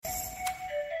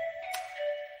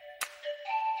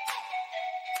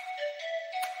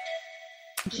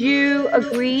would you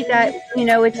agree that,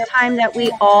 it's time that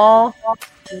we all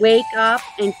wake up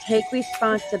and take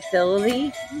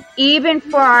responsibility, even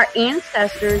for our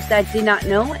ancestors that did not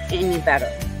know any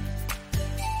better?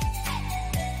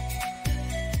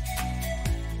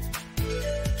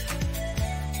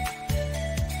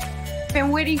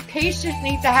 Been waiting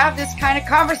patiently to have this kind of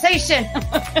conversation.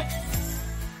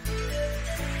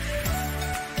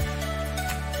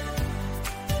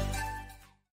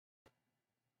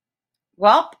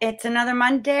 Well, it's another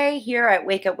Monday here at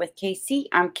Wake Up with KC.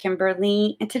 I'm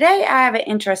Kimberly, and today I have an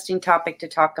interesting topic to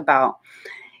talk about.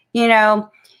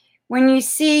 When you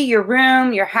see your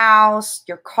room, your house,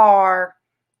 your car,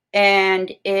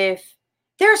 and if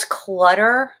there's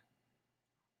clutter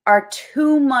or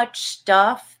too much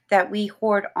stuff that we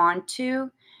hoard onto,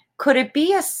 could it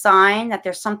be a sign that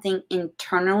there's something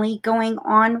internally going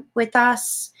on with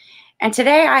us? And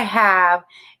today I have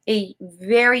a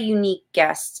very unique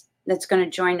guest that's going to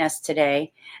join us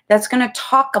today that's going to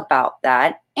talk about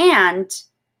that and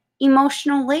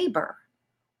emotional labor.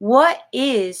 What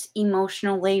is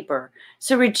emotional labor?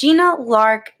 So Regina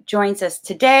Lark joins us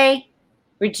today.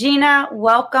 Regina,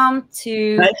 welcome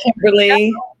to... Hi,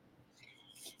 Kimberly.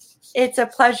 It's a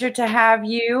pleasure to have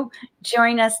you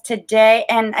join us today.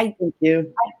 And Thank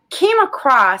you. I came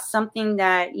across something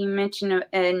that you mentioned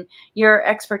in your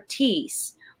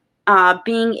expertise,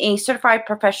 being a certified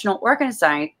professional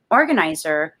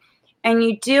organizer, and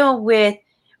you deal with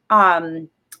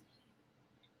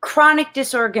chronic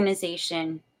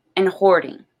disorganization and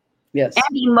hoarding. Yes.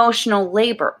 And emotional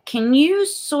labor. Can you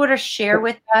sort of share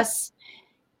with us,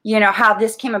 how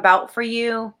this came about for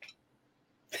you?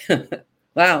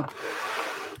 Wow.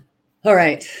 All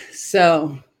right.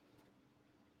 So,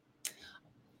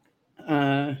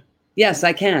 yes,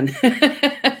 I can.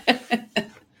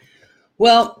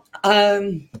 Well,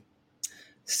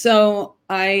 so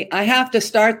I have to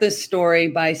start this story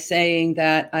by saying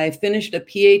that I finished a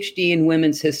PhD in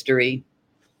women's history,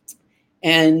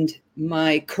 and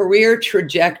my career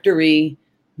trajectory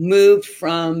moved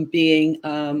from being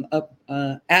an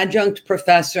adjunct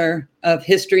professor of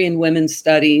history and women's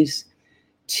studies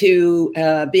to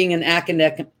being an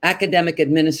academic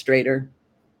administrator.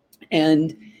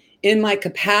 And in my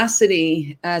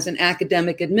capacity as an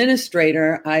academic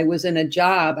administrator, I was in a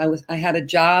job. I had a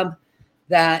job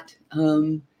that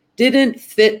didn't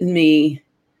fit me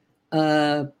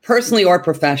personally or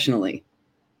professionally.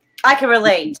 I can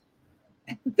relate.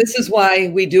 This is why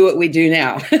we do what we do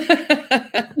now.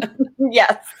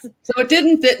 Yes. So it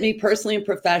didn't fit me personally and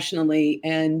professionally.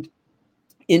 And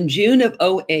in June of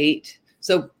 2008,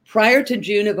 so prior to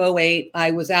June of 2008, I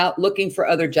was out looking for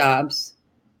other jobs.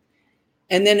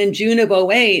 And then in June of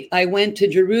 2008, I went to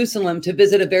Jerusalem to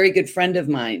visit a very good friend of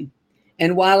mine.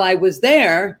 And while I was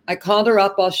there, I called her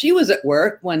up while she was at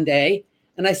work one day.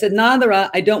 And I said,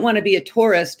 Nadira, I don't want to be a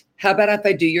tourist. How about if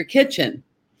I do your kitchen?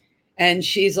 And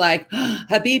she's like,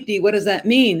 Habibti, what does that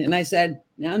mean? And I said,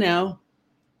 no,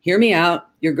 hear me out.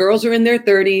 Your girls are in their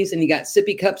 30s and you got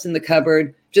sippy cups in the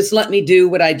cupboard. Just let me do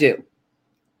what I do.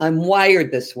 I'm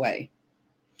wired this way.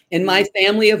 In my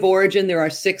family of origin, there are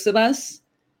 6 of us.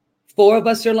 4 of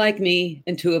us are like me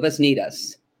and 2 of us need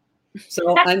us.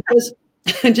 So I'm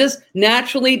just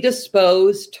naturally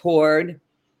disposed toward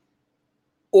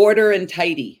order and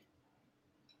tidy.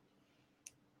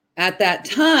 At that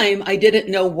time, I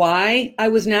didn't know why I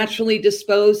was naturally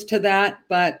disposed to that,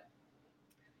 but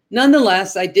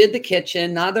nonetheless, I did the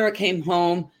kitchen. Nadira came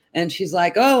home and she's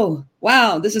like, oh,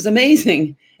 wow, this is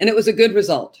amazing. And it was a good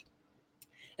result.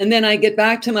 And then I get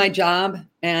back to my job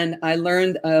and I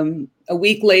learned a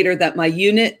week later that my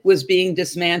unit was being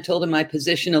dismantled and my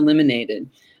position eliminated.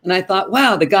 And I thought,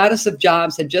 wow, the goddess of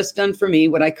jobs had just done for me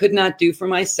what I could not do for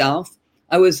myself.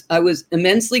 I was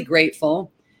immensely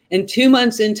grateful. And 2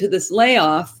 months into this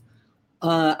layoff,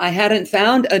 I hadn't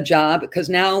found a job because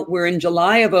now we're in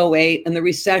July of 2008 and the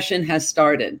recession has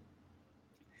started.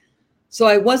 So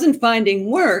I wasn't finding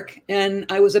work and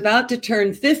I was about to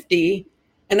turn 50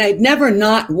 and I'd never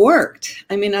not worked.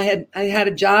 I mean, I had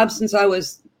a job since I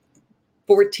was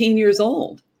 14 years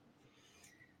old.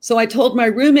 So I told my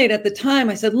roommate at the time,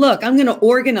 I said, look, I'm going to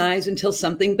organize until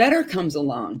something better comes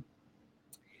along.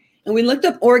 And we looked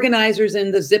up organizers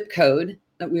in the zip code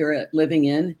that we were living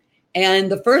in.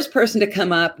 And the first person to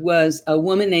come up was a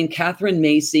woman named Catherine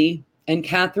Macy. And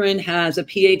Catherine has a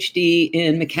PhD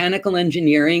in mechanical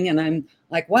engineering. And I'm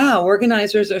like, wow,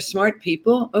 organizers are smart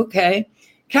people. Okay.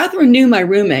 Catherine knew my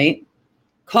roommate,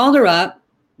 called her up,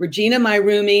 Regina, my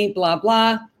roomie, blah,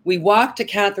 blah. We walked to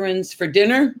Catherine's for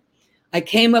dinner. I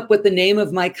came up with the name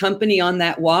of my company on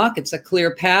that walk. It's a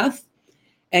clear path.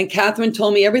 And Catherine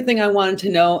told me everything I wanted to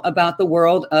know about the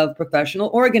world of professional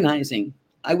organizing.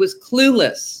 I was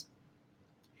clueless.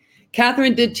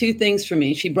 Catherine did two things for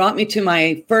me. She brought me to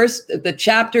the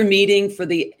chapter meeting for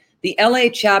the LA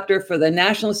chapter for the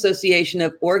National Association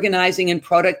of Organizing and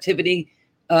Productivity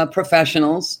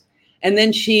Professionals. And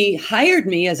then she hired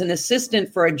me as an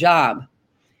assistant for a job.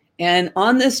 And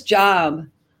on this job,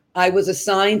 I was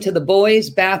assigned to the boys'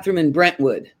 bathroom in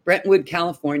Brentwood,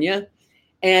 California.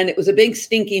 And it was a big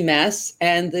stinky mess.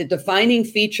 And the defining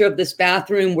feature of this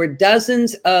bathroom were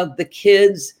dozens of the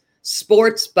kids'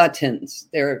 sports buttons.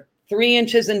 They're 3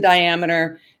 inches in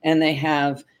diameter, and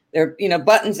they're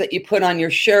buttons that you put on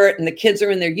your shirt, and the kids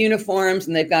are in their uniforms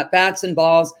and they've got bats and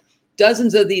balls,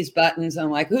 dozens of these buttons.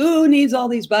 I'm like, who needs all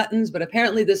these buttons? But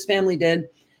apparently this family did.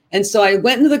 And so I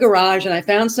went into the garage and I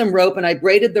found some rope and I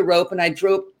braided the rope and I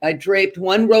draped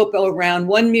one rope around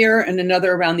one mirror and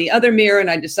another around the other mirror.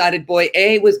 And I decided boy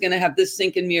A was going to have this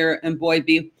sinking mirror and boy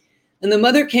B. And the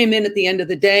mother came in at the end of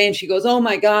the day and she goes, oh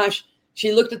my gosh.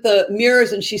 She looked at the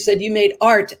mirrors and she said, you made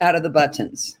art out of the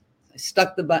buttons. I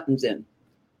stuck the buttons in.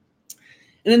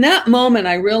 And in that moment,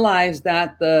 I realized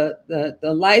that the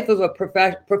life of a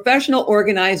professional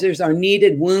organizers are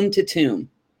needed womb to tomb.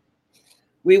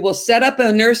 We will set up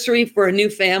a nursery for a new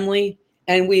family,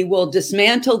 and we will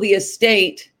dismantle the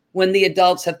estate when the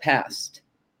adults have passed.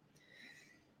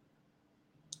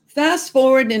 Fast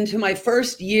forward into my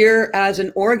first year as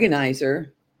an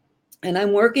organizer, and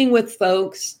I'm working with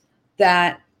folks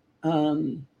that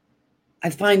I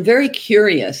find very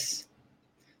curious.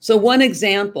 So one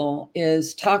example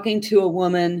is talking to a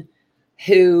woman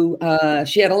who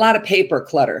she had a lot of paper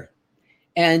clutter.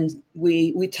 And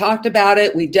we talked about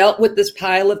it. We dealt with this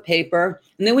pile of paper.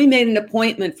 And then we made an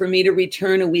appointment for me to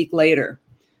return a week later.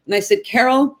 And I said,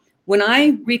 Carol, when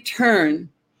I return,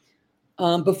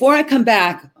 before I come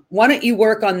back, why don't you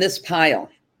work on this pile?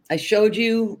 I showed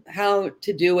you how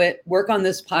to do it. Work on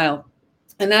this pile.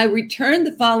 And I returned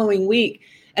the following week.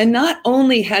 And not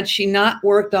only had she not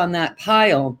worked on that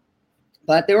pile,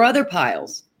 but there were other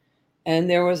piles. And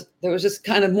there was just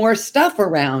kind of more stuff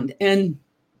around. And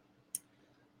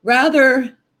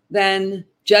rather than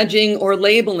judging or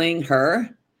labeling her,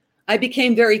 I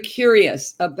became very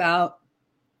curious about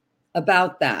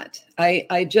that.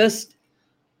 I just,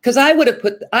 because I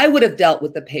would have dealt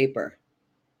with the paper.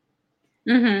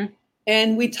 Mm-hmm.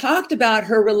 And we talked about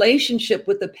her relationship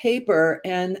with the paper,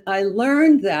 and I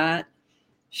learned that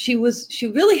she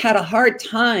really had a hard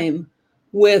time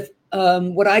with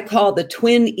what I call the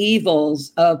twin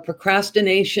evils of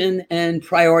procrastination and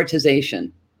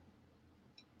prioritization.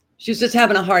 She was just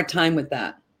having a hard time with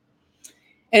that.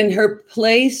 And her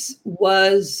place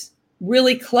was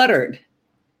really cluttered.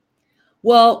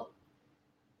 Well,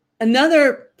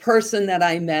 another person that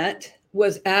I met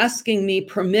was asking me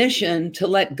permission to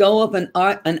let go of an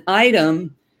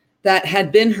item that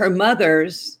had been her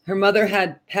mother's. Her mother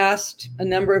had passed a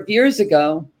number of years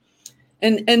ago.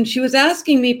 And she was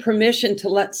asking me permission to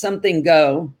let something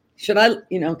go. Can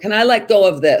I let go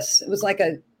of this? It was like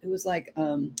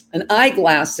an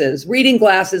eyeglasses, reading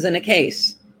glasses in a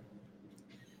case.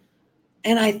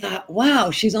 And I thought,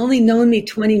 wow, she's only known me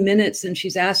 20 minutes and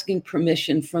she's asking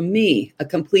permission from me, a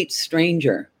complete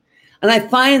stranger. And I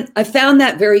found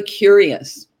that very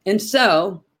curious. And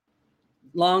so,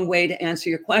 long way to answer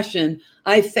your question,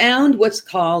 I found what's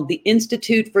called the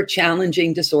Institute for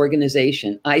Challenging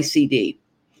Disorganization, ICD.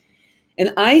 And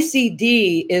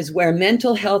ICD is where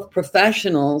mental health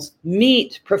professionals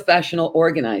meet professional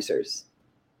organizers.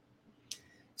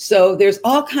 So there's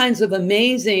all kinds of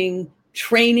amazing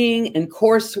training and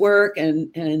coursework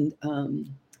and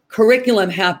curriculum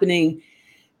happening,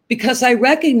 because I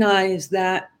recognize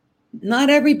that not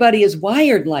everybody is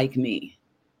wired like me.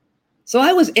 So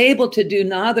I was able to do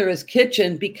Natara's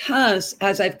Kitchen because,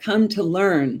 as I've come to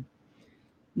learn,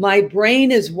 my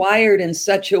brain is wired in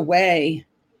such a way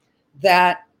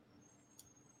that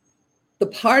the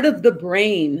part of the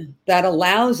brain that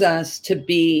allows us to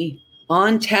be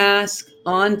on task,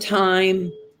 on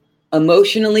time,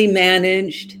 emotionally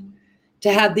managed,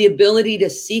 to have the ability to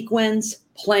sequence,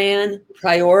 plan,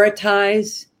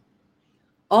 prioritize,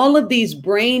 all of these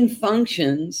brain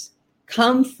functions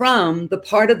come from the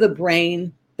part of the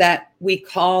brain that we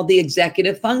call the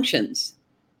executive functions.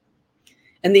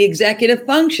 And the executive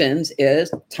functions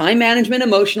is time management,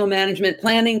 emotional management,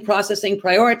 planning, processing,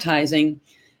 prioritizing.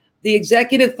 The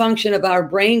executive function of our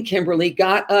brain, Kimberly,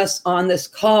 got us on this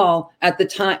call at the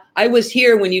time. I was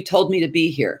here when you told me to be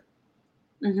here,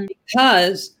 mm-hmm.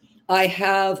 because I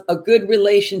have a good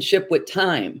relationship with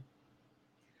time.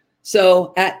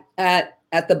 So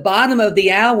at the bottom of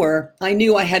the hour, I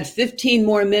knew I had 15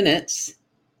 more minutes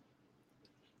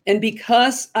And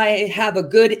because I have a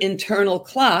good internal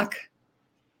clock,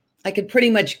 I could pretty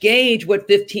much gauge what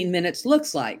 15 minutes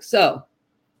looks like. So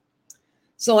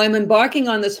I'm embarking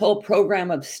on this whole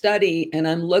program of study, and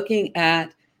I'm looking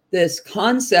at this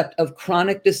concept of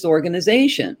chronic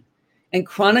disorganization. And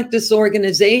chronic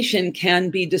disorganization can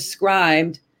be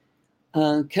described.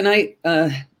 I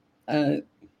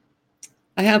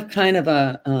have kind of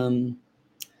a.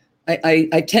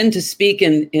 I tend to speak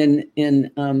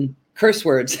in curse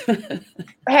words.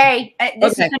 Hey,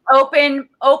 this Okay. is an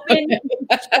open.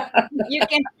 You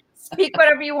can speak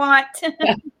whatever you want.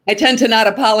 I tend to not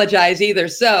apologize either.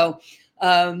 So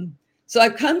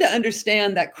I've come to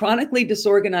understand that chronically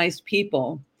disorganized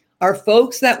people are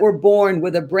folks that were born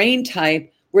with a brain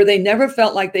type where they never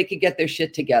felt like they could get their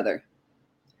shit together.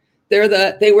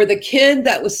 They were the kid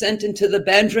that was sent into the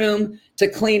bedroom to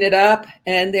clean it up,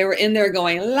 and they were in there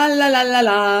going la la la la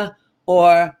la,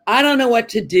 or I don't know what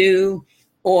to do,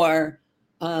 or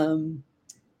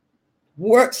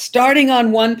work starting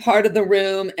on one part of the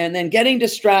room and then getting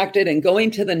distracted and going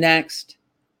to the next.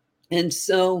 And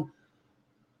so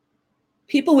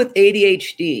people with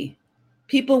ADHD,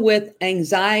 people with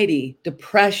anxiety,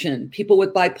 depression, people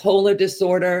with bipolar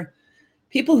disorder,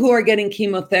 people who are getting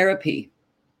chemotherapy,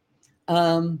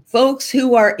 folks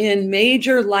who are in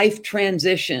major life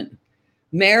transition,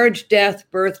 marriage, death,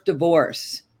 birth,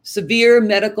 divorce, severe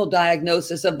medical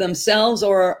diagnosis of themselves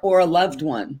or a loved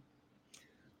one.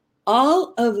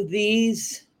 All of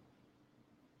these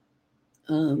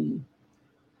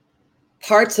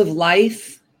parts of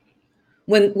life,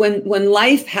 when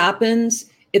life happens,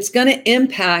 it's going to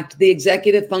impact the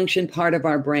executive function part of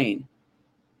our brain.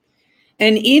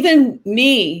 And even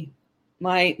me,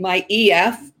 my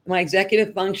EF, my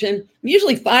executive function, I'm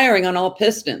usually firing on all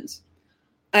pistons.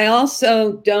 I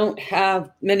also don't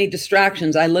have many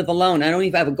distractions. I live alone. I don't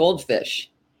even have a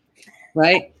goldfish,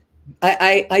 right?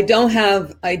 I don't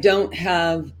have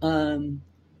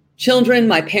children.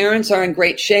 My parents are in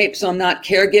great shape, so I'm not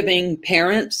caregiving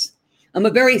parents. I have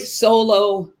a very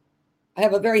solo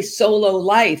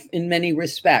life in many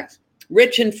respects.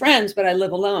 Rich in friends, but I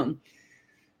live alone.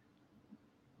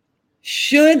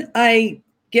 Should I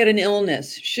get an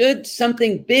illness, should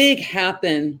something big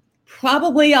happen,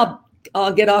 probably I'll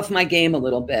get off my game a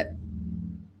little bit.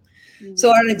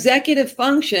 So our executive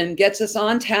function gets us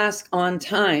on task on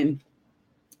time.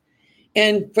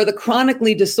 And for the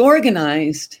chronically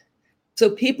disorganized, so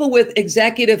people with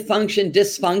executive function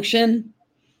dysfunction,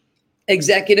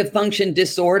 executive function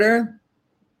disorder,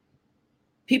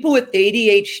 people with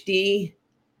ADHD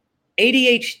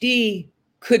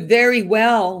could very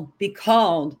well be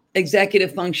called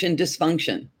executive function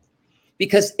dysfunction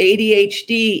because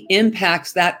ADHD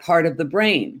impacts that part of the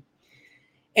brain.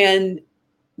 And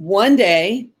one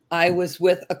day I was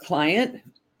with a client,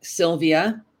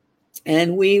 Sylvia,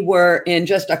 and we were in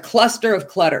just a cluster of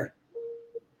clutter.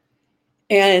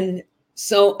 And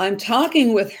so I'm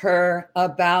talking with her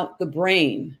about the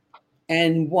brain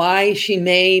and why she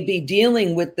may be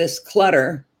dealing with this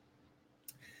clutter.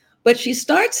 But she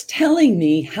starts telling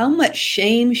me how much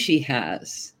shame she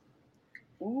has.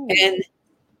 Ooh. And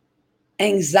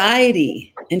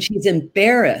anxiety, and she's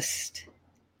embarrassed.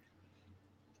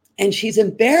 And she's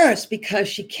embarrassed because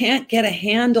she can't get a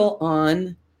handle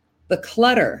on the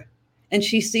clutter. And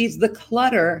she sees the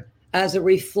clutter as a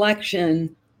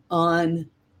reflection on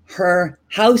her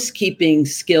housekeeping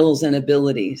skills and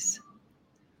abilities.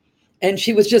 And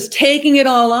she was just taking it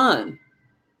all on.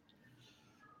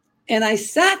 And I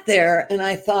sat there and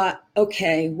I thought,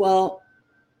 okay, well,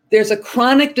 there's a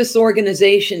chronic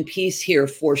disorganization piece here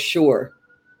for sure.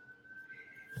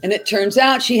 And it turns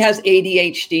out she has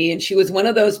ADHD, and she was one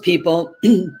of those people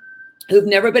who've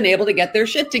never been able to get their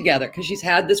shit together because she's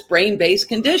had this brain-based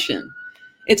condition.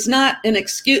 It's not an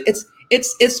excuse.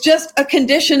 It's just a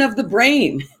condition of the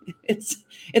brain.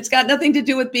 It's got nothing to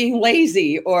do with being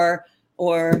lazy or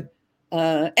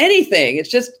anything.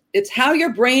 It's how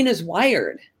your brain is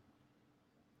wired.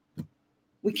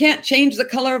 We can't change the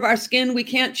color of our skin. We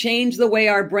can't change the way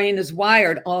our brain is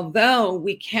wired, although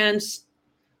we can,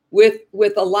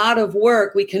 with a lot of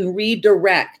work, we can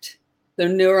redirect the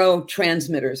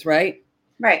neurotransmitters, right?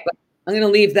 Right. But I'm going to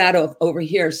leave that over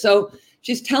here. So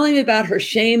she's telling me about her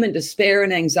shame and despair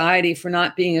and anxiety for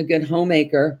not being a good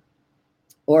homemaker,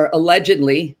 or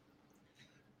allegedly.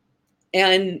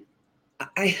 And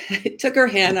I took her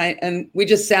hand and we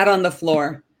just sat on the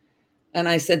floor. And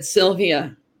I said,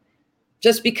 Sylvia,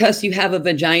 just because you have a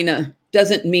vagina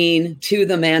doesn't mean to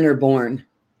the manner born.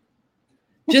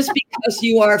 Just because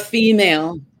you are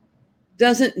female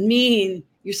doesn't mean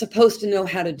you're supposed to know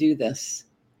how to do this.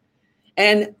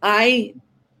 And I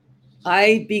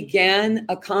I began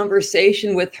a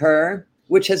conversation with her,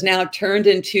 which has now turned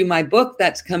into my book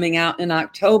that's coming out in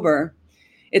October.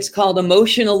 It's called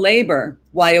Emotional Labor: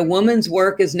 Why a Woman's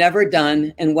Work is Never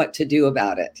Done and What to Do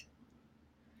About It.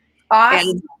 Awesome.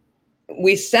 And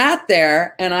we sat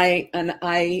there and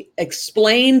I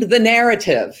explained the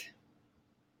narrative.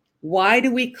 Why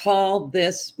do we call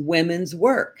this women's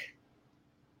work?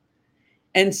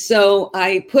 And so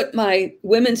I put my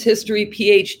women's history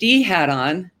PhD hat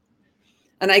on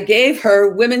and I gave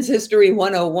her Women's History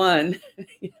 101,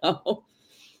 you know.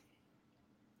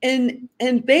 And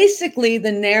basically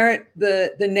the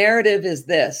narrative is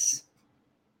this,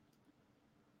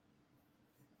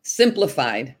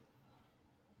 simplified.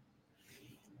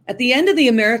 At the end of the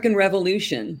American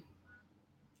Revolution,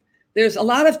 there's a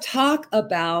lot of talk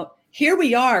about, here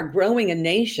we are growing a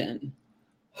nation.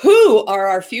 Who are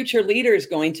our future leaders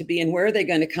going to be and where are they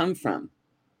going to come from?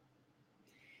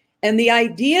 And the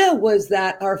idea was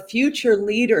that our future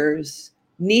leaders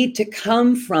need to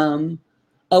come from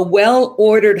a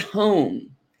well-ordered home,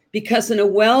 because in a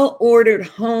well-ordered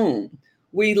home,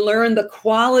 we learn the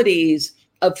qualities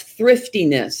of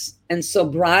thriftiness and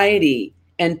sobriety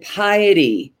and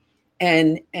piety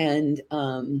and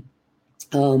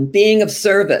being of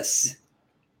service.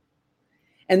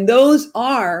 And those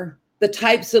are the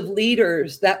types of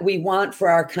leaders that we want for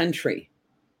our country.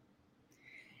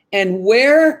 And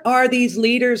where are these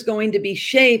leaders going to be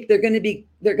shaped? They're going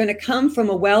to come from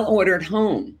a well-ordered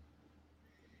home.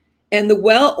 And the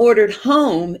well-ordered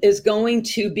home is going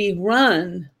to be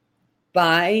run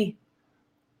by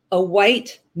a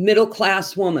white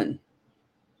middle-class woman.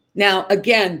 Now,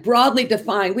 again, broadly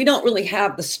defined, we don't really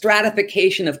have the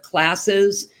stratification of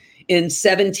classes in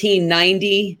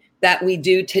 1790 that we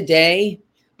do today.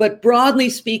 But broadly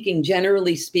speaking,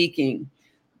 generally speaking,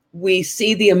 we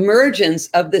see the emergence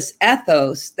of this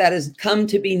ethos that has come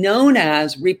to be known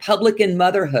as Republican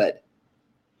motherhood.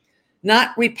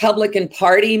 Not Republican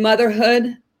Party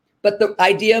motherhood, but the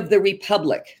idea of the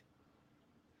republic.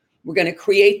 We're going to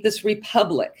create this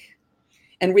republic.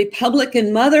 And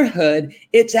Republican motherhood,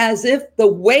 it's as if the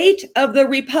weight of the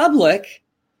republic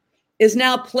is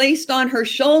now placed on her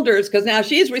shoulders, because now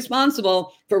she's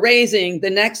responsible for raising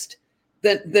the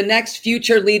next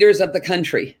future leaders of the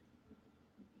country.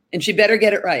 And she better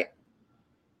get it right.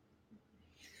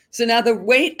 So now the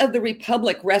weight of the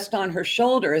republic rests on her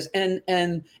shoulders,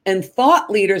 and thought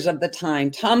leaders of the time,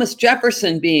 Thomas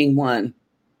Jefferson being one,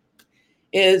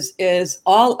 is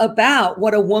all about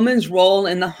what a woman's role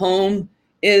in the home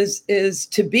is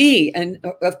to be. And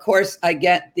of course, I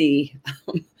get the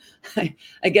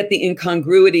I get the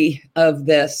incongruity of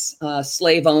this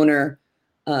slave owner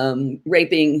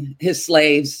raping his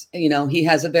slaves. You know, he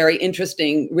has a very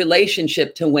interesting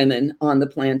relationship to women on the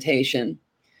plantation.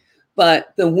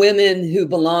 But the women who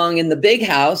belong in the big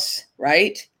house,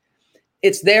 right?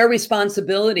 It's their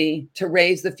responsibility to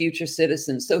raise the future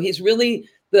citizens. So he's really,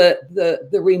 the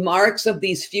remarks of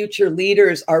these future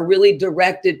leaders are really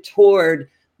directed toward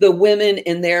the women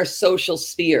in their social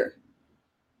sphere.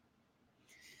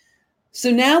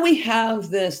 So now we have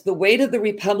this, the weight of the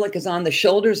republic is on the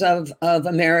shoulders of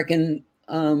American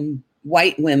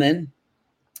white women.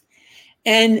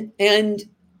 And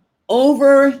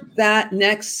over that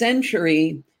next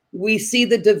century, we see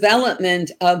the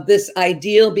development of this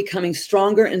ideal becoming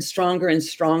stronger and stronger and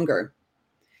stronger.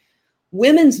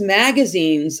 Women's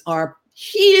magazines are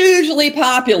hugely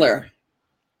popular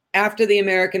after the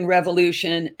American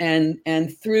Revolution and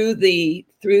through the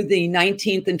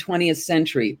 19th and 20th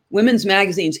century. Women's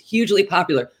magazines hugely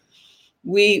popular.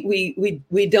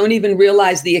 We don't even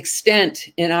realize the extent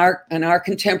in our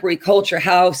contemporary culture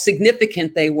how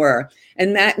significant they were.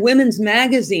 And women's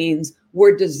magazines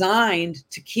were designed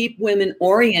to keep women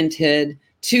oriented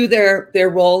to their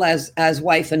role as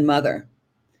wife and mother.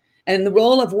 And the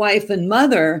role of wife and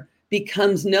mother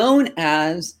becomes known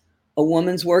as a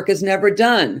woman's work is never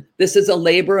done. This is a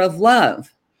labor of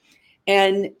love.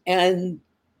 And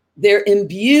they're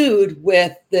imbued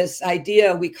with this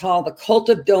idea we call the cult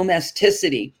of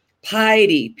domesticity,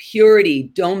 piety,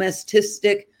 purity,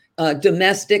 domestic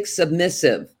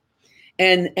submissive.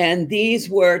 And these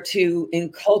were to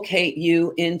inculcate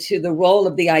you into the role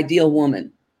of the ideal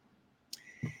woman.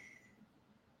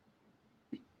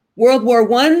 World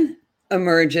War I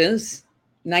emerges,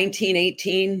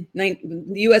 1918. The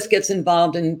U.S. gets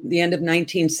involved in the end of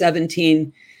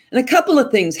 1917. And a couple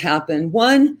of things happen.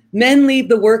 One, men leave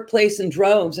the workplace in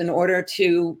droves in order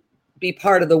to be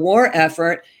part of the war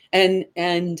effort. And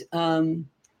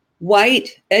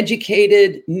white,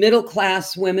 educated,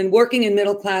 middle-class women, working in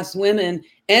middle-class women,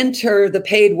 enter the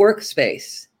paid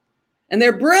workspace. And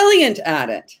they're brilliant at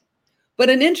it. But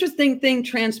an interesting thing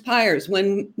transpires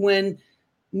when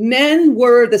men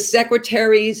were the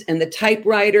secretaries and the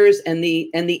typewriters and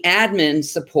the admin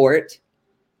support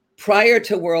prior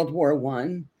to World War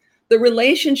I. The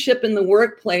relationship in the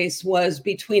workplace was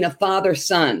between a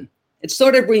father-son. It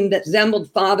sort of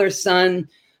resembled father-son.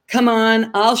 Come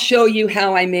on, I'll show you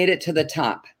how I made it to the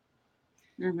top.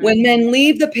 Mm-hmm. When men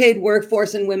leave the paid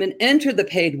workforce and women enter the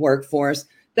paid workforce,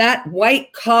 that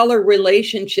white collar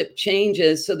relationship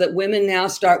changes so that women now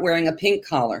start wearing a pink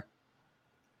collar.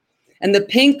 And the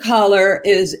pink collar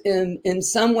is in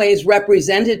some ways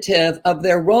representative of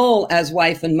their role as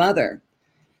wife and mother,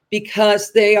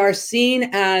 because they are seen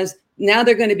as, now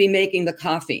they're going to be making the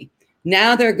coffee.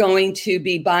 Now they're going to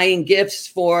be buying gifts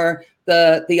for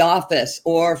the office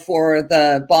or for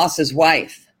the boss's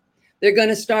wife. They're going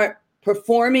to start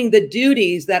performing the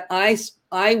duties that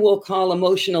I will call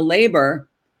emotional labor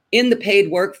in the paid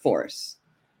workforce.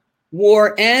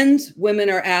 War ends, women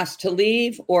are asked to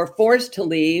leave or forced to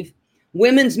leave.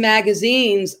 Women's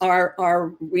magazines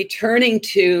are returning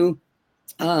to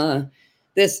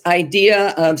this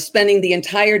idea of spending the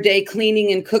entire day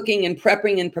cleaning and cooking and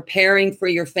prepping and preparing for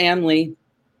your family.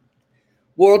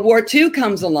 World War II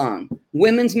comes along.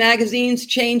 Women's magazines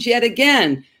change yet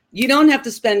again. You don't have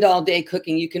to spend all day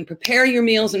cooking. You can prepare your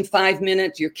meals in 5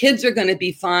 minutes. Your kids are going to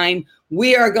be fine.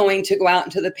 We are going to go out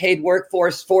into the paid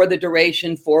workforce for the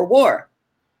duration for war.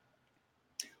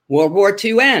 World War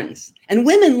II ends.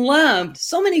 And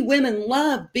so many women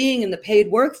loved being in the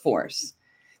paid workforce.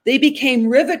 They became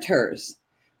riveters.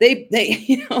 They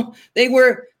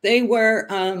were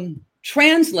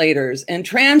translators and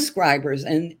transcribers,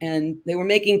 and they were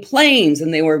making planes,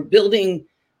 and they were building,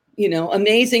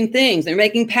 amazing things. They're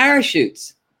making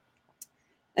parachutes.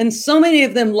 And so many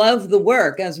of them loved the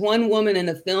work. As one woman in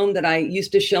a film that I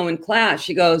used to show in class,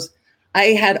 she goes, I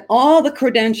had all the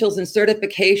credentials and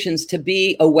certifications to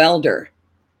be a welder,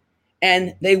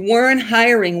 and they weren't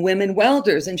hiring women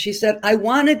welders. And she said, I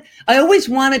always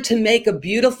wanted to make a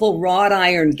beautiful wrought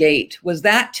iron gate. Was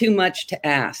that too much to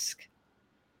ask?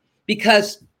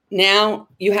 Because now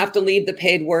you have to leave the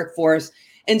paid workforce.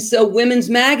 And so women's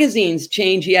magazines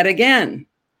change yet again.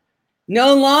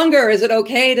 No longer is it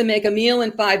okay to make a meal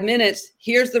in 5 minutes.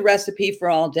 Here's the recipe for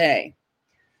all day.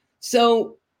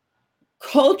 So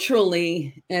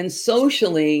culturally and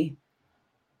socially,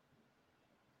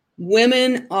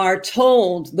 women are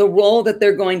told the role that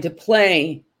they're going to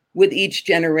play with each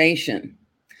generation.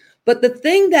 But the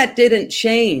thing that didn't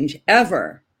change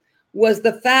ever was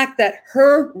the fact that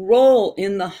her role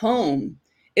in the home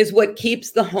is what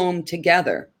keeps the home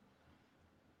together.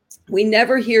 We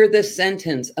never hear this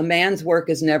sentence, a man's work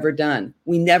is never done.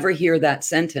 We never hear that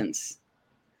sentence.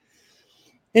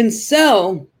 And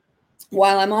so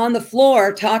while I'm on the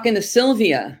floor talking to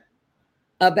Sylvia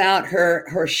about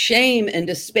her shame and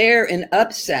despair and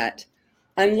upset,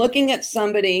 I'm looking at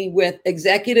somebody with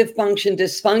executive function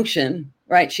dysfunction,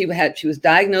 right? She was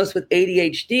diagnosed with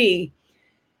ADHD.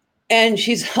 And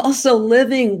she's also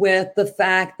living with the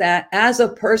fact that as a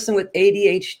person with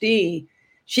ADHD,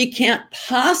 she can't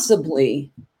possibly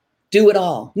do it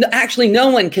all. No, actually, no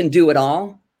one can do it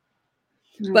all.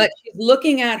 Mm. But she's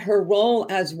looking at her role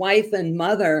as wife and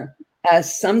mother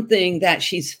as something that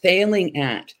she's failing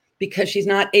at because she's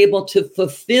not able to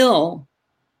fulfill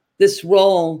this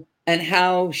role and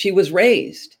how she was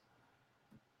raised.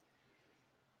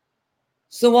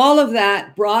 So all of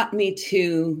that brought me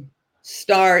to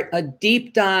start a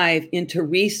deep dive into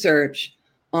research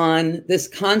on this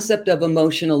concept of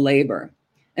emotional labor.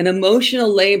 And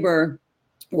emotional labor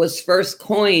was first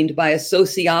coined by a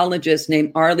sociologist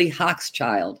named Arlie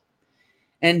Hochschild.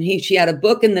 And she had a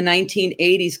book in the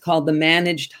 1980s called The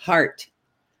Managed Heart.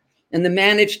 And The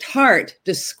Managed Heart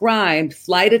described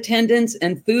flight attendants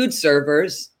and food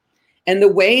servers and the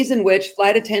ways in which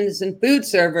flight attendants and food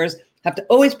servers have to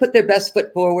always put their best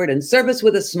foot forward and service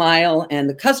with a smile, and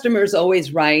the customer's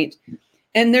always right.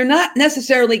 And they're not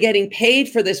necessarily getting paid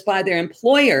for this by their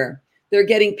employer. They're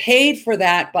getting paid for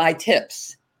that by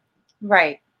tips.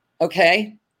 Right.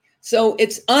 Okay. So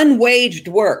it's unwaged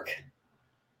work.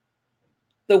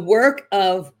 The work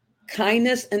of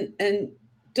kindness, and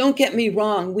don't get me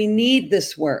wrong, we need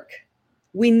this work.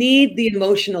 We need the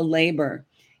emotional labor.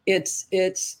 It's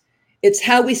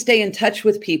how we stay in touch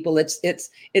with people. It's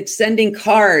sending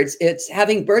cards. It's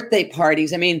having birthday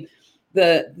parties. I mean,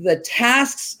 the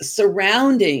tasks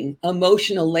surrounding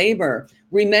emotional labor,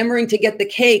 remembering to get the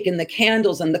cake and the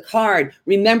candles and the card,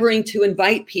 remembering to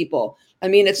invite people. I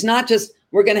mean, it's not just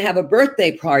we're going to have a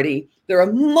birthday party. There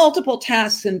are multiple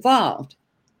tasks involved.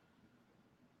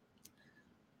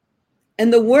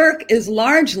 And the work is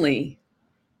largely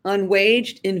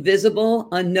unwaged, invisible,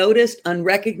 unnoticed,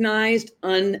 unrecognized,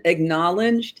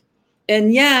 unacknowledged,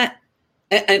 and yet,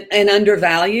 and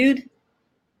undervalued.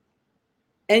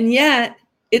 And yet,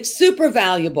 it's super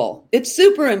valuable. It's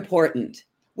super important.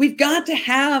 We've got to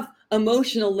have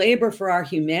emotional labor for our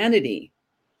humanity.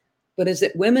 But is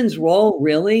it women's role,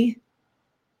 really?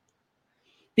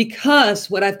 Because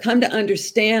what I've come to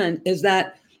understand is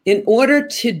that in order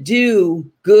to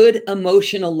do good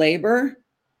emotional labor,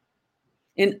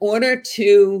 in order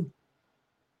to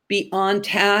be on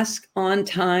task, on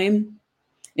time,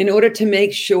 in order to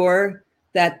make sure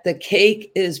that the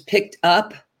cake is picked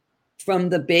up from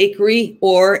the bakery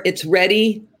or it's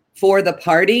ready for the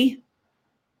party,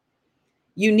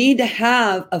 you need to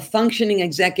have a functioning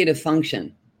executive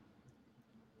function.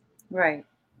 Right.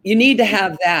 You need to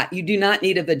have that. You do not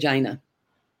need a vagina.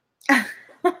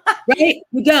 Right?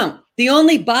 You don't. The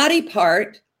only body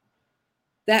part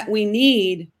that we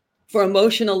need for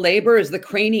emotional labor is the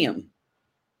cranium.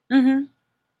 Mm-hmm.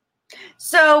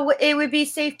 So it would be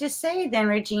safe to say then,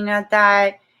 Regina,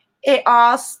 that it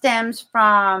all stems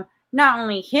from not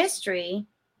only history,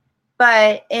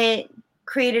 but it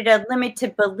created a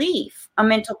limited belief, a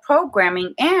mental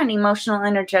programming, and emotional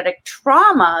energetic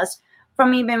traumas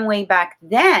from even way back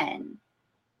then.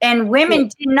 And women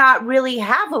did not really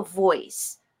have a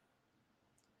voice.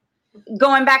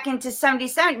 Going back into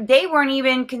 77, they weren't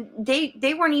even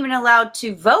they weren't even allowed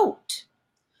to vote.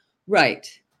 Right.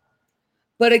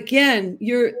 But again,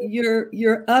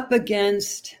 you're up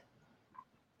against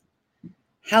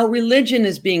how religion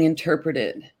is being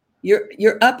interpreted.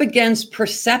 You're up against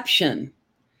perception.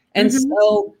 And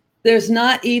so there's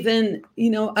not even,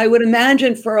 I would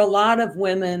imagine for a lot of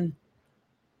women,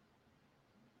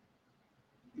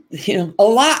 a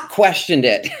lot questioned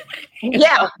it.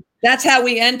 Yeah. That's how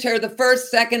we enter the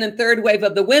first, second, and third wave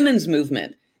of the women's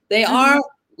movement. They are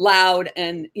loud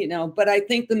and, but I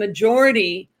think the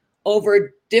majority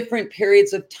over different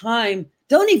periods of time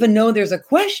don't even know there's a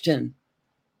question.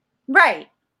 Right.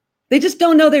 They just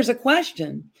don't know there's a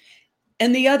question.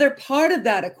 And the other part of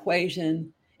that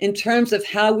equation, in terms of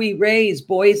how we raise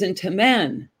boys into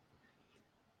men,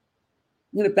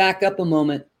 I'm going to back up a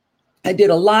moment. I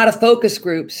did a lot of focus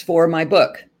groups for my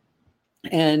book.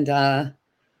 And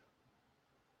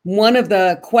one of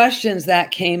the questions that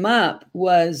came up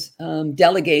was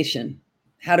delegation.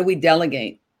 How do we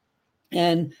delegate?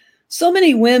 And so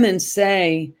many women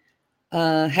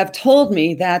have told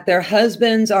me that their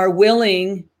husbands are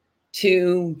willing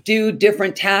to do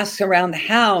different tasks around the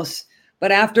house,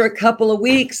 but after a couple of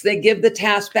weeks, they give the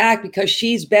task back because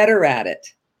she's better at it.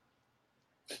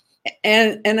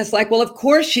 And it's like, well, of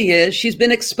course she is. She's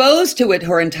been exposed to it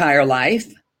her entire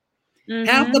life.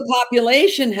 Half the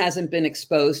population hasn't been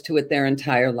exposed to it their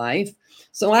entire life.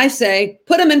 So I say,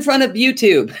 put them in front of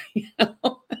YouTube.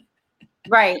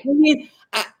 Right. I mean,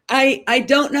 I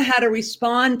don't know how to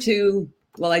respond to,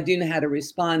 well, I do know how to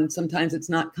respond. Sometimes it's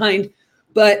not kind,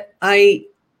 but I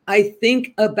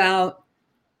think about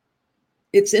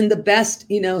it's in the best,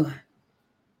 men,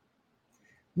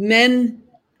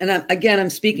 and I'm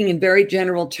speaking in very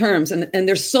general terms, and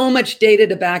there's so much data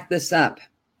to back this up.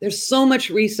 There's so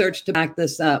much research to back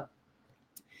this up.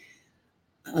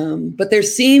 But there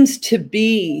seems to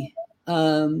be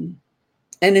an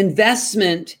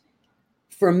investment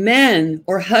for men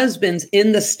or husbands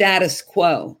in the status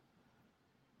quo.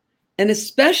 And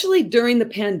especially during the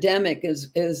pandemic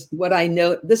is what I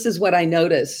know. This is what I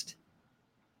noticed.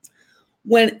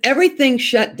 When everything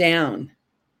shut down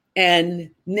and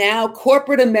now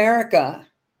corporate America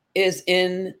is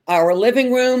in our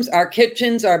living rooms, our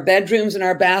kitchens, our bedrooms, and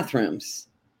our bathrooms.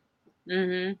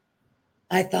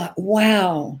 I thought,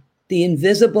 wow, the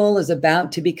invisible is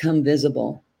about to become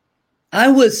visible. I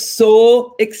was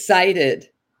so excited.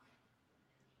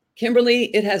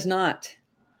 Kimberly, it has not.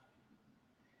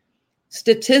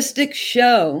 Statistics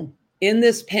show in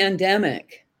this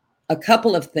pandemic a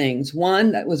couple of things.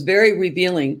 One that was very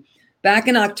revealing. Back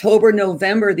in October,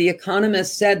 November, The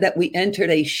Economist said that we entered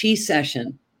a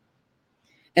she-cession.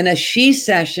 And a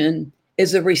she-cession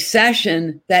is a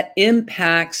recession that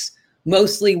impacts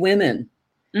mostly women.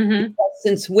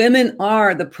 Since women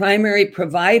are the primary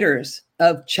providers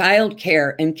of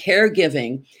childcare and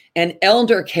caregiving and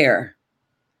elder care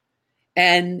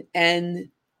and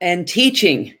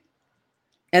teaching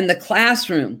and the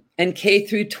classroom and K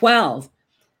through 12,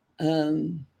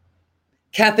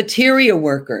 cafeteria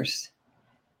workers,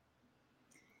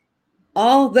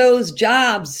 all those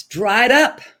jobs dried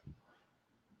up.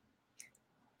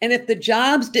 And if the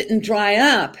jobs didn't dry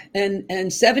up, and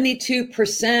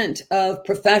 72% of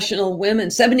professional women,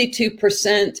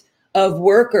 72% of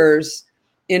workers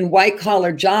in white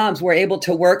collar jobs were able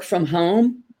to work from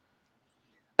home,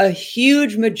 a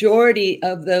huge majority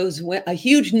of those, a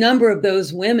huge number of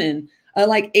those women,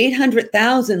 like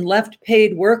 800,000 left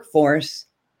paid workforce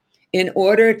in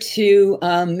order to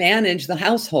manage the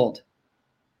household.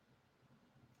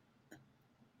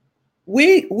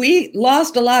 We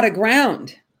lost a lot of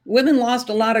ground. Women lost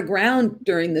a lot of ground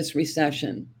during this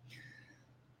recession.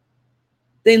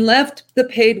 They left the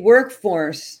paid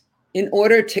workforce in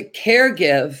order to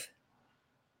caregive.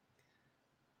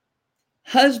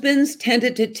 Husbands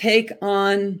tended to take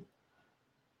on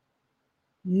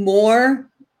more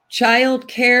child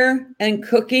care and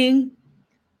cooking,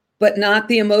 but not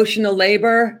the emotional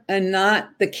labor and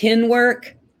not the kin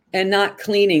work and not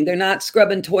cleaning. They're not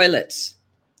scrubbing toilets,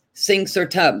 sinks, or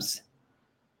tubs.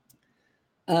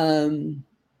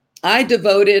 I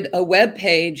devoted a web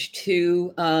page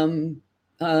to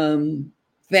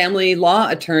family law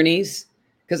attorneys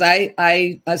because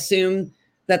I assumed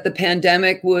that the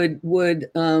pandemic would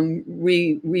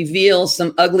reveal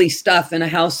some ugly stuff in a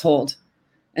household.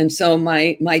 And so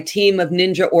my team of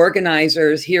ninja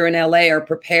organizers here in LA are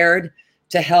prepared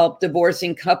to help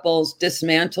divorcing couples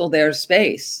dismantle their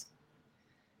space.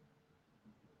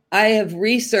 I have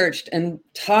researched and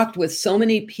talked with so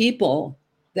many people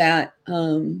that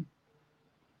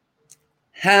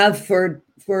have for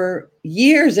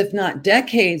years, if not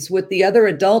decades, with the other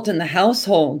adult in the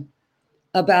household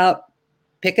about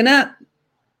picking up,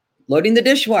 loading the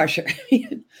dishwasher,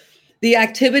 the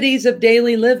activities of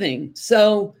daily living.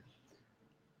 So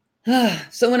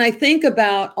when I think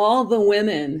about all the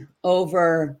women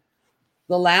over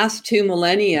the last 2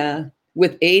 millennia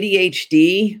with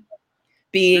ADHD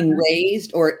being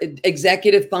raised, or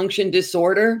executive function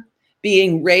disorder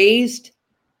being raised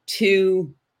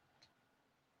to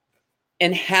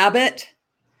inhabit,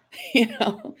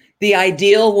 the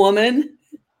ideal woman.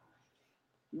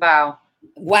 Wow.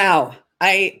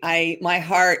 My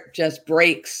heart just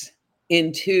breaks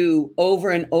into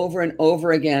over and over and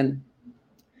over again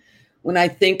when I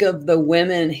think of the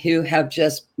women who have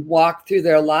just walked through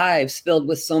their lives filled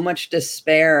with so much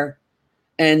despair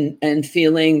and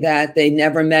feeling that they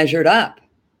never measured up.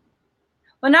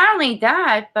 Well, not only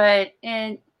that, but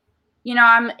I'm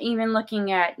even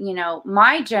looking at,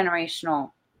 my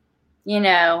generational,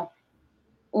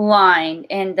 line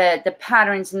and the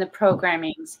patterns and the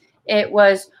programmings. It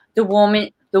was the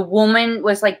woman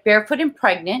was like barefoot and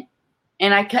pregnant.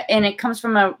 And it comes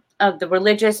from the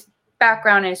religious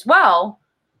background as well.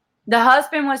 The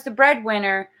husband was the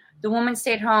breadwinner. The woman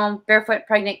stayed home, barefoot,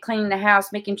 pregnant, cleaning the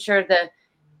house, making sure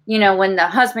when the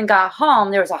husband got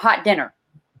home, there was a hot dinner.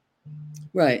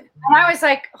 Right. And I was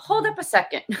like, hold up a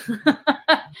second.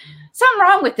 Something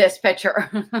wrong with this picture.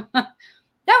 That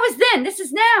was then. This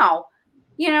is now.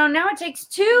 Now it takes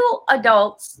 2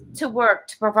 adults to work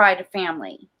to provide a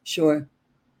family. Sure.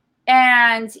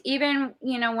 And even,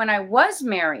 when I was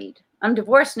married, I'm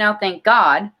divorced now, thank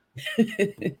God.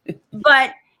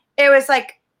 But it was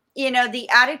like, the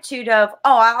attitude of,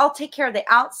 oh, I'll take care of the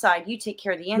outside. You take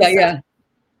care of the inside. Yeah.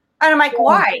 And I'm like,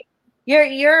 why?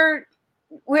 We're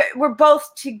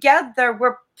both together.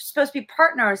 We're supposed to be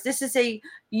partners. This is a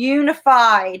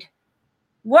unified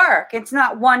work. It's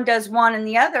not one does one and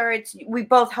the other. It's we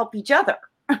both help each other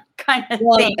kind of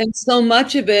thing. And so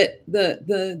much of it,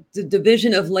 the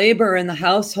division of labor in the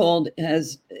household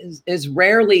is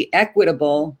rarely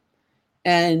equitable,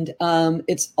 and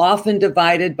it's often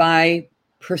divided by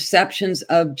perceptions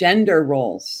of gender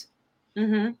roles.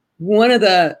 Mm-hmm. One of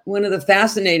the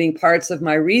fascinating parts of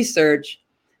my research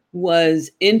was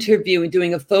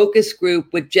doing a focus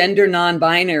group with gender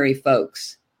non-binary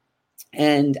folks,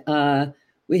 and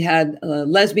we had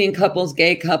lesbian couples,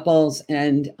 gay couples,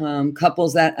 and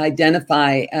couples that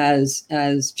identify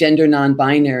as gender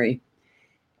non-binary.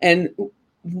 And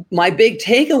my big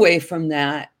takeaway from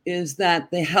that is that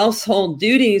the household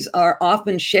duties are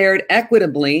often shared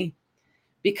equitably,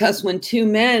 because when 2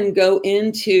 men go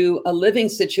into a living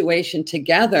situation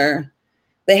together,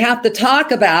 they have to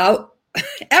talk about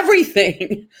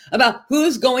everything, about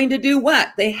who's going to do what.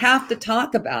 They have to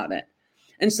talk about it.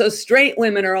 And so straight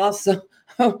women are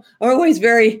always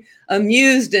very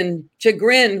amused and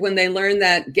chagrined when they learn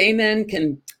that gay men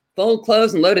can fold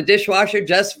clothes and load a dishwasher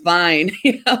just fine.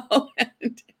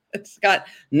 And it's got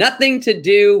nothing to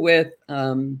do with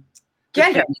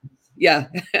gender. Yeah.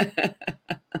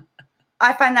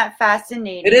 I find that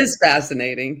fascinating. It is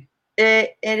fascinating.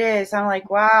 It is. I'm like,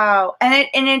 wow. And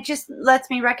it just lets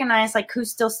me recognize like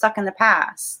who's still stuck in the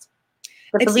past.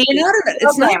 It's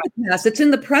not the past. It's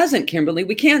in the present, Kimberly.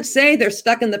 We can't say they're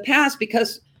stuck in the past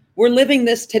because we're living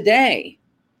this today.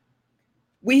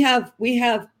 We have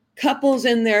couples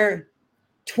in their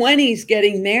 20s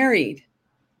getting married,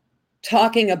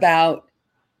 talking about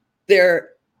their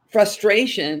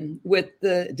frustration with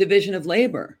the division of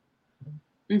labor.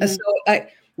 Mhm. So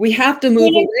we have to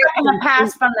move away from the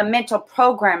past, from the mental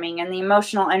programming and the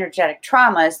emotional energetic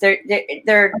traumas.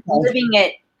 They're living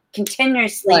it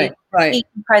continuously right. in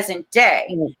the present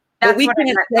day. But we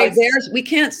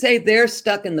can't say they're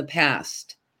stuck in the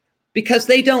past because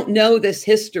they don't know this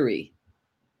history.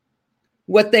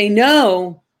 What they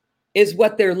know is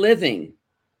what they're living.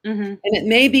 Mm-hmm. And it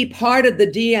may be part of the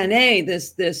DNA,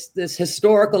 this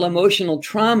historical emotional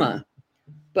trauma,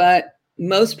 but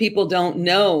most people don't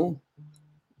know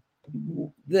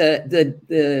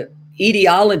the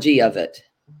etiology of it.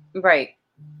 Right.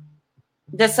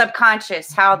 The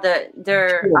subconscious, how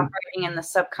they're operating in the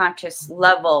subconscious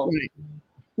level. Right.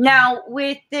 Now,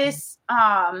 with this,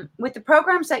 with the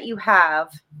programs that you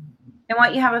have and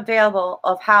what you have available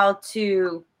of how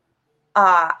to,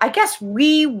 I guess,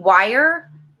 rewire,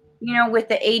 with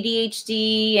the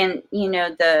ADHD and,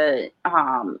 the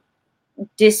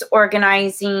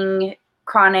disorganizing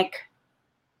chronic,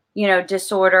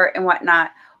 disorder and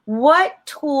whatnot. What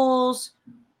tools,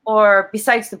 or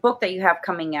besides the book that you have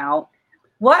coming out,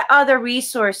 what other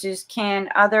resources can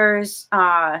others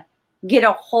get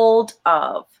a hold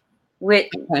of with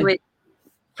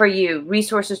for you,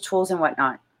 resources, tools, and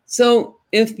whatnot? So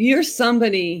if you're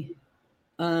somebody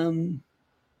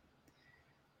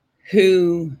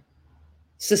who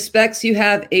suspects you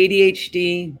have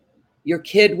ADHD, your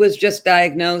kid was just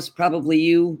diagnosed,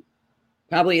 probably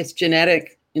it's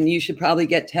genetic, and you should probably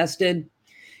get tested.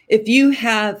 If you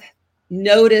have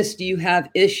noticed you have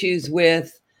issues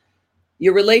with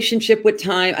your relationship with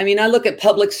time, I mean, I look at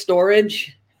public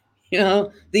storage,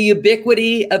 the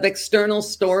ubiquity of external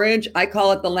storage. I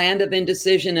call it the land of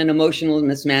indecision and emotional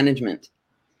mismanagement.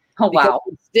 Oh, wow.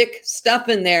 We stick stuff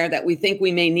in there that we think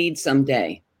we may need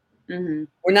someday. Mm-hmm.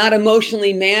 We're not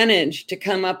emotionally managed to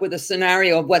come up with a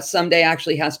scenario of what someday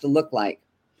actually has to look like.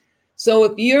 So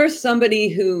if you're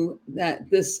somebody that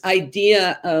this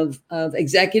idea of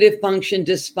executive function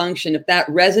dysfunction, if that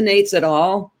resonates at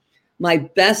all, my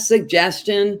best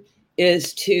suggestion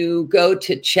is to go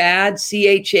to CHADD.org.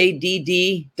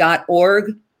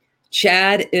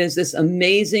 CHAD is this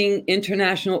amazing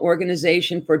international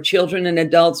organization for children and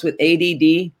adults with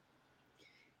ADD.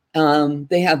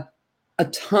 They have a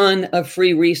ton of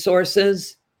free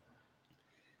resources.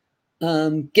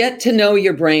 Get to know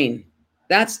your brain.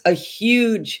 That's a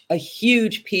huge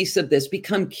piece of this.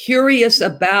 Become curious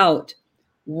about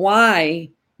why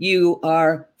you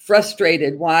are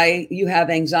frustrated, why you have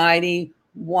anxiety,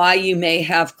 why you may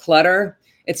have clutter.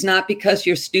 It's not because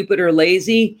you're stupid or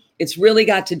lazy. It's really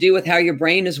got to do with how your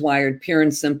brain is wired, pure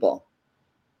and simple.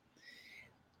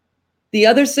 The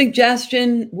other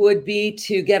suggestion would be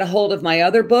to get a hold of my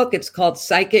other book. It's called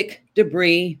Psychic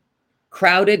Debris,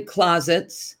 Crowded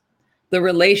Closets, the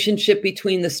relationship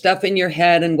between the stuff in your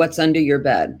head and what's under your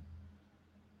bed.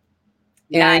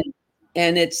 Nice.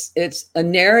 And it's a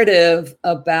narrative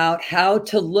about how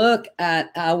to look at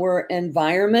our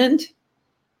environment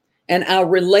and our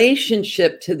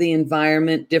relationship to the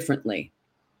environment differently.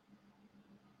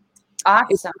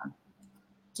 Awesome.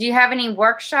 Do you have any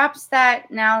workshops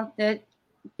that now that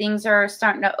things are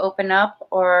starting to open up,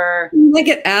 or? I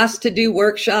get asked to do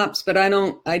workshops, but I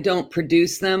don't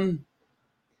produce them.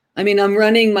 I mean, I'm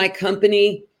running my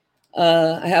company.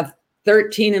 I have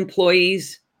 13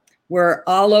 employees. We're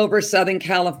all over Southern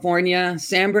California,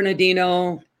 San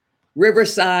Bernardino,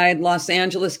 Riverside, Los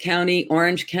Angeles County,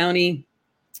 Orange County.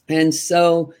 And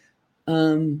so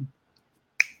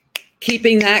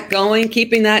keeping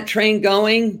that train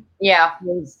going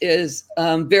is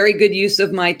very good use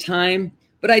of my time.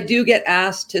 But I do get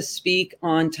asked to speak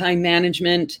on time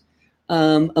management,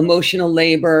 emotional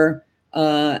labor,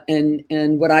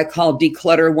 and what I call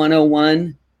Declutter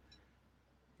 101.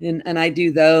 And I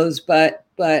do those, but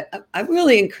I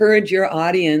really encourage your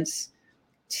audience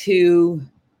to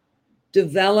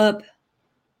develop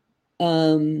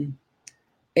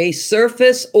a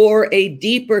surface or a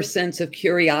deeper sense of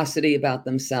curiosity about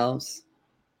themselves.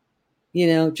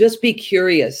 Just be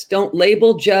curious. Don't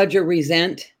label, judge, or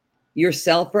resent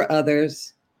yourself or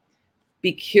others.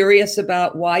 Be curious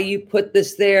about why you put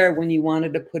this there when you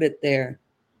wanted to put it there.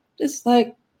 Just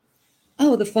like,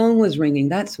 oh, the phone was ringing.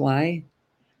 That's why.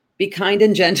 Be kind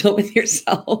and gentle with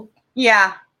yourself.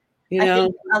 Yeah. I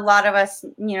think a lot of us,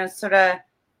 sort of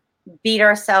beat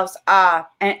ourselves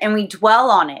up and we dwell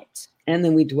on it. And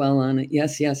then we dwell on it.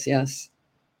 Yes, yes, yes.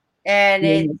 And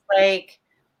it's like,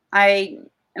 I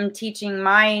am teaching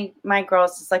my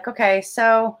girls, it's like, okay,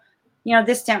 so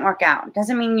this didn't work out.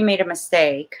 Doesn't mean you made a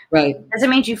mistake. Right. Doesn't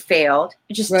mean you failed.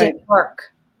 It just Right. didn't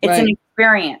work. It's an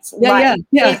experience. Yeah.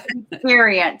 It's an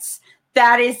experience.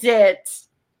 That is it.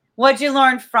 What'd you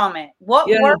learn from it? What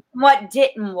worked? What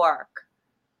didn't work?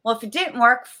 Well, if it didn't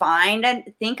work, find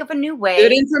and think of a new way.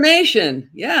 Good information.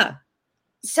 Yeah.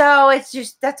 So it's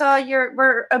just, that's all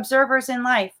we're observers in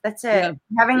life. That's it. Yeah.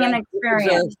 Having an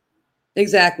experience.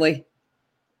 Exactly.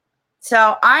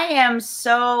 So I am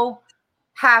so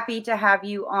happy to have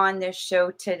you on this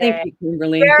show today. Thank you,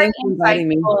 Kimberly. Very Thanks for inviting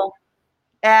me.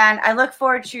 And I look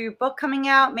forward to your book coming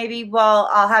out. Maybe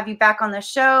I'll have you back on the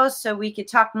show so we could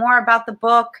talk more about the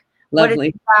book, Lovely. what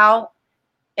it's about,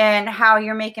 and how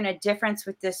you're making a difference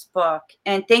with this book.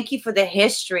 And thank you for the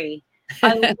history.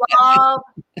 I love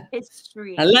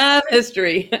history. I love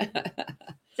history.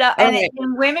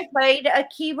 And women played a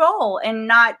key role, and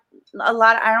not a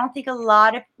lot. I don't think a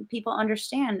lot of people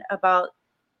understand about,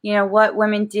 what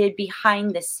women did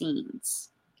behind the scenes.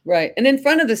 Right. And in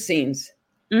front of the scenes.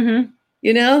 Mm-hmm.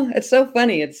 It's so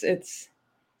funny.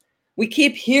 We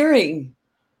keep hearing,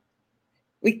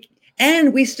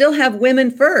 we still have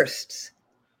women firsts.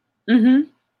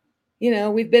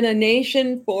 Mm-hmm. We've been a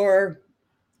nation for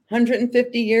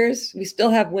 150 years. We still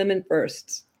have women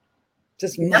firsts.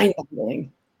 Just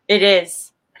mind-boggling. It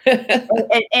is.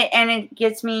 And it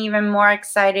gets me even more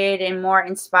excited and more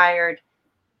inspired.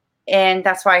 And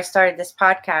that's why I started this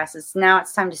podcast. It's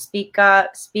time to speak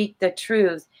up, speak the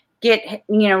truth,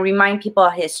 remind people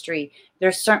of history.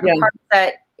 There's certain parts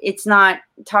that it's not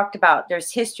talked about.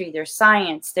 There's history, there's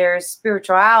science, there's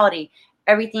spirituality.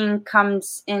 Everything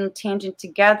comes in tangent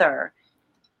together.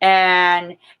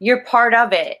 And you're part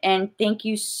of it. And thank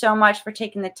you so much for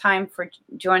taking the time for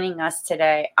joining us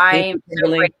today. I am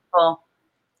so grateful.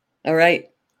 All right.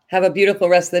 Have a beautiful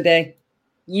rest of the day.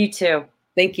 You too.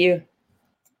 Thank you.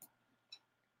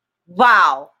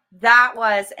 Wow. That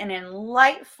was an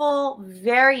enlightful,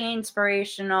 very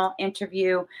inspirational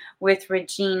interview with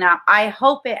Regina. I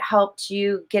hope it helped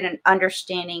you get an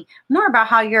understanding more about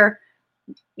how you're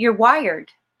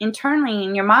wired internally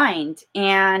in your mind.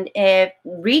 And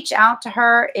reach out to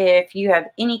her if you have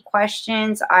any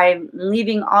questions. I'm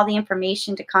leaving all the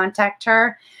information to contact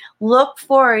her. Look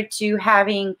forward to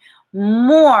having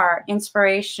more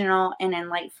inspirational and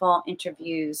enlightful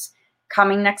interviews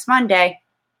coming next Monday.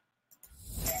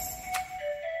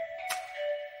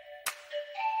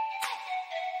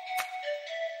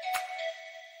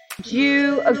 Do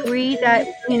you agree that,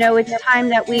 it's time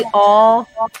that we all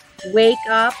wake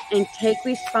up and take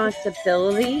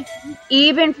responsibility,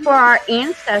 even for our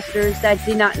ancestors that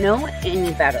did not know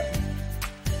any better?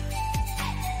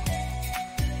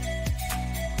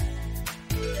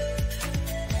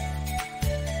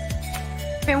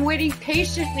 Been waiting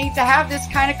patiently to have this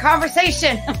kind of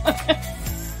conversation.